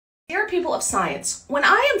Dear people of science, when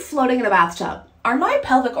I am floating in a bathtub, are my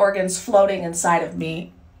pelvic organs floating inside of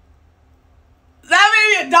me? That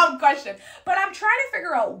may be a dumb question, but I'm trying to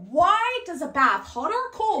figure out, why does a bath, hot or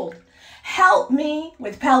cold, help me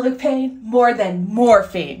with pelvic pain more than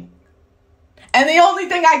morphine? And the only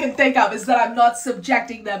thing I can think of is that I'm not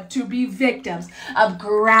subjecting them to be victims of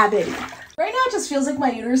gravity. Right now it just feels like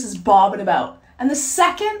my uterus is bobbing about. And the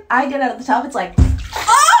second I get out of the tub, it's like,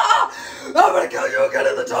 ah! I'm gonna kill you, get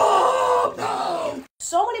in the tub! No!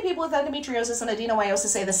 So many people with endometriosis and adenomyosis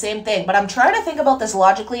say the same thing, but I'm trying to think about this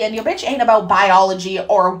logically, and your bitch ain't about biology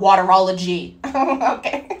or waterology.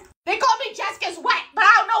 Okay. They call me Jessica's wet, but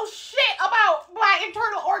I don't know shit about my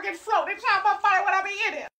internal organs floating inside my body when I'm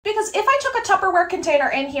eating. Because if I took a Tupperware container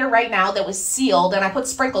in here right now that was sealed and I put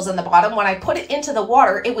sprinkles in the bottom, when I put it into the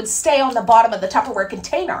water, it would stay on the bottom of the Tupperware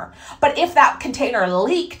container. But if that container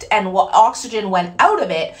leaked and oxygen went out of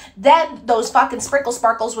it, then those fucking sprinkle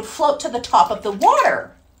sparkles would float to the top of the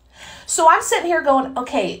water. So I'm sitting here going,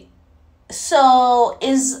 okay, so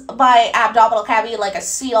is my abdominal cavity like a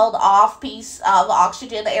sealed off piece of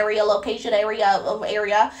oxygen area, location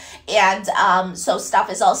area, and so stuff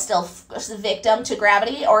is all still victim to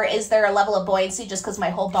gravity? Or is there a level of buoyancy just because my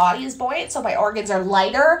whole body is buoyant, so my organs are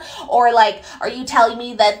lighter? Or like, are you telling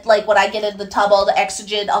me that like when I get in the tub, all the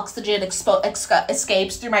oxygen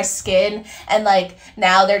escapes through my skin, and like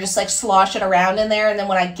now they're just like sloshing around in there, and then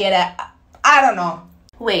when I get it, I don't know.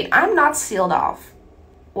 Wait, I'm not sealed off.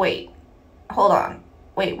 Wait. Hold on.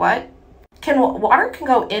 Wait, what? Water can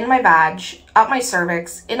go in my vag, up my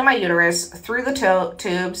cervix, into my uterus, through the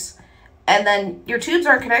tubes, and then your tubes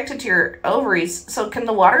aren't connected to your ovaries, so can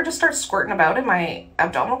the water just start squirting about in my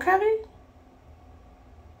abdominal cavity?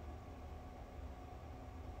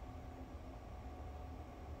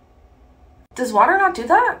 Does water not do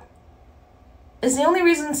that? Is the only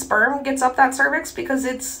reason sperm gets up that cervix because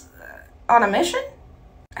it's on a mission?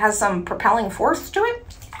 Has some propelling force to it?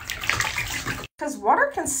 Because water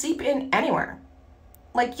can seep in anywhere.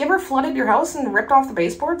 Like, you ever flooded your house and ripped off the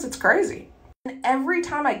baseboards? It's crazy. And every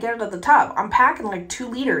time I get out of the tub, I'm packing like 2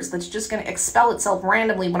 liters that's just going to expel itself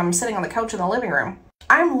randomly when I'm sitting on the couch in the living room.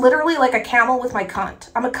 I'm literally like a camel with my cunt.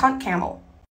 I'm a cunt camel.